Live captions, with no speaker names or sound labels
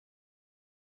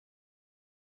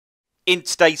In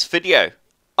today's video,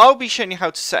 I'll be showing you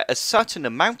how to set a certain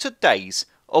amount of days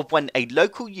of when a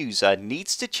local user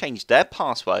needs to change their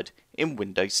password in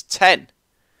Windows 10.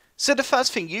 So the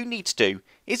first thing you need to do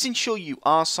is ensure you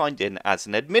are signed in as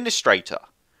an administrator.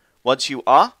 Once you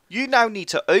are, you now need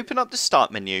to open up the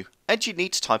start menu and you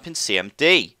need to type in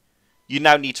CMD. You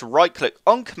now need to right click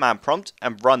on command prompt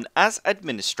and run as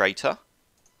administrator.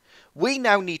 We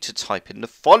now need to type in the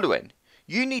following.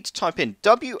 You need to type in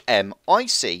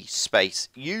wmic space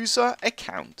user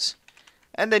account,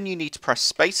 and then you need to press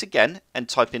space again and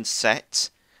type in set,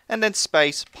 and then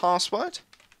space password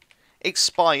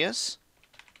expires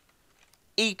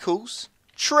equals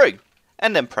true,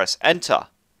 and then press enter.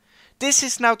 This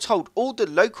has now told all the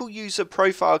local user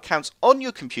profile accounts on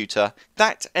your computer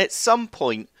that at some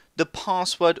point the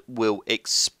password will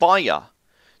expire.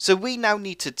 So we now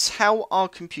need to tell our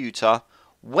computer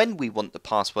when we want the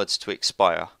passwords to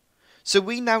expire. So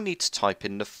we now need to type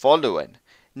in the following.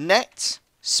 Net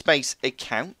space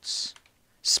accounts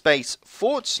space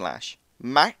 /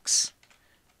 max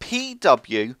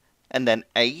pw and then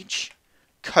age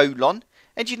colon,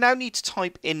 and you now need to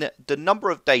type in the number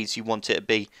of days you want it to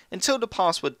be until the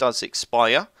password does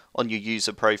expire on your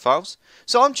user profiles.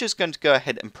 So I'm just going to go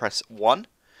ahead and press 1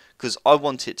 because I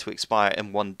want it to expire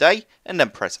in 1 day, and then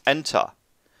press enter.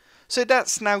 So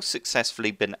that's now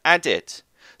successfully been added.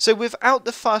 So without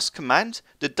the first command,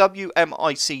 the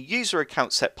wmic user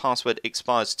account set password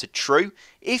expires to true.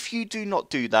 If you do not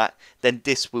do that, then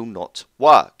this will not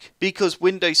work, because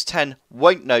Windows 10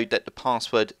 won't know that the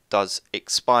password does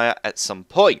expire at some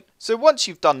point. So once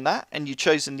you've done that and you've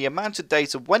chosen the amount of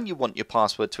days of when you want your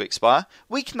password to expire,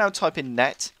 we can now type in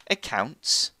net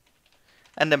accounts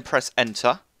and then press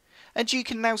enter, and you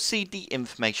can now see the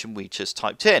information we just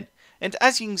typed in. And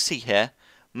as you can see here,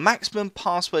 maximum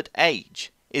password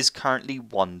age is currently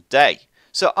 1 day.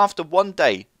 So after 1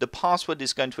 day, the password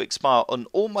is going to expire on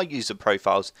all my user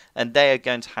profiles and they are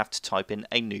going to have to type in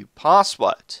a new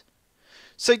password.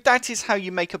 So that is how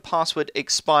you make a password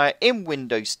expire in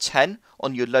Windows 10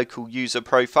 on your local user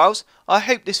profiles. I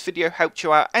hope this video helped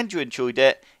you out and you enjoyed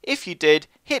it. If you did,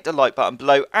 hit the like button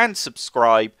below and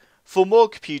subscribe for more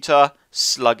computer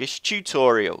sluggish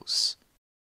tutorials.